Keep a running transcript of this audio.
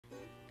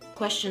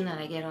question that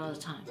I get all the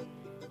time.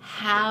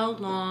 How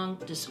long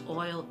does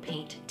oil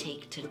paint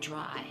take to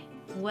dry?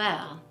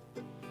 Well,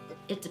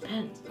 it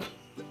depends.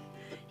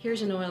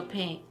 Here's an oil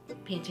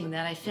painting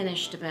that I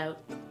finished about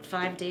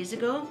 5 days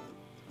ago,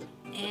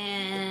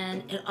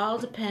 and it all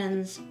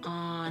depends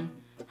on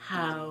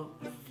how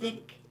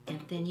thick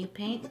and thin you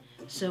paint.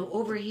 So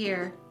over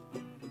here,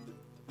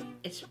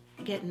 it's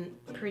getting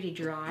pretty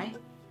dry,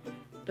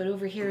 but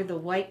over here the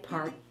white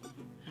part,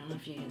 I don't know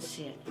if you can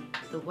see it,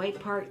 the white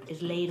part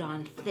is laid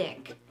on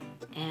thick,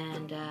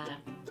 and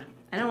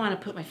I don't want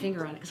to put my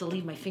finger on it because I'll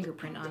leave my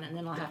fingerprint on it and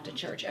then I'll have to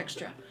charge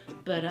extra.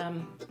 But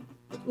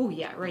oh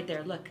yeah, right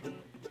there, look.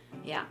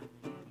 Yeah,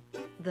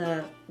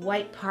 the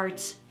white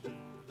parts,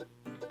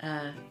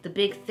 the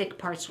big thick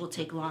parts will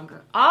take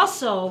longer.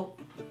 Also,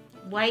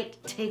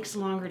 white takes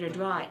longer to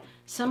dry.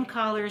 Some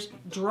colors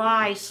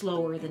dry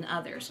slower than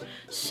others.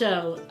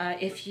 So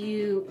if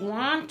you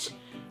want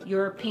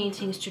your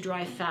paintings to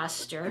dry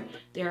faster,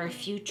 there are a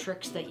few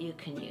tricks that you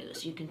can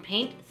use. You can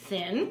paint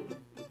thin.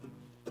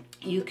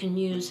 You can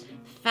use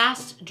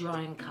fast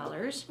drying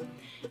colors.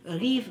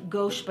 Rive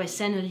Gauche by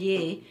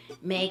Sennelier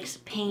makes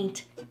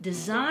paint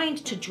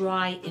designed to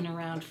dry in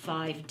around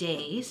 5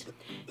 days.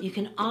 You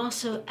can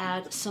also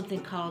add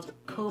something called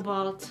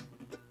Cobalt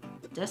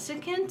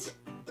Desiccant.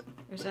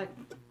 Or is that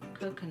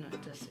coconut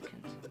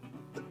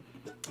desiccant?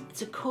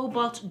 It's a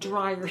cobalt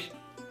dryer.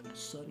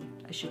 Sorry,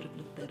 I should have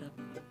looked that up.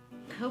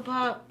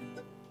 Cobalt.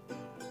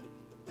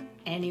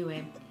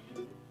 Anyway,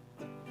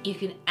 you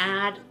can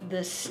add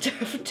this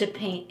stuff to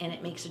paint and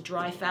it makes it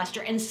dry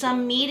faster. And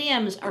some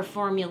mediums are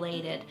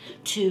formulated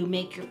to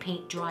make your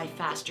paint dry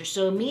faster.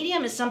 So a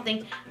medium is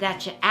something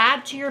that you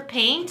add to your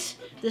paint.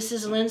 This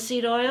is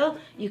linseed oil.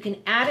 You can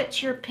add it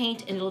to your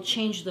paint and it'll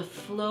change the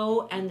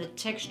flow and the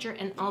texture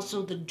and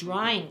also the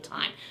drying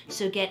time.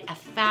 So get a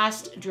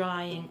fast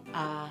drying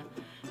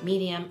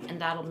medium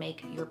and that'll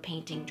make your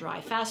painting dry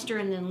faster,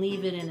 and then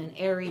leave it in an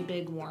airy,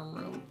 big, warm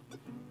room.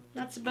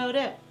 That's about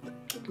it.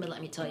 But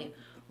let me tell you,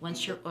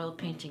 once your oil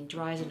painting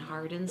dries and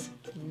hardens,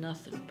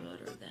 nothing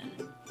better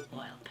than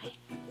oil paint.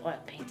 Oil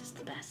paint is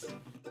the best.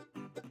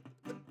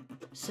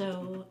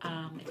 So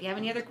if you have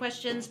any other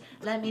questions,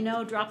 let me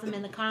know. Drop them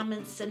in the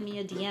comments. Send me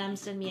a DM.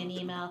 Send me an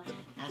email.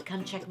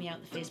 Come check me out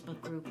in the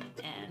Facebook group.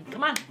 And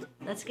come on,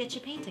 let's get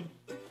you painting.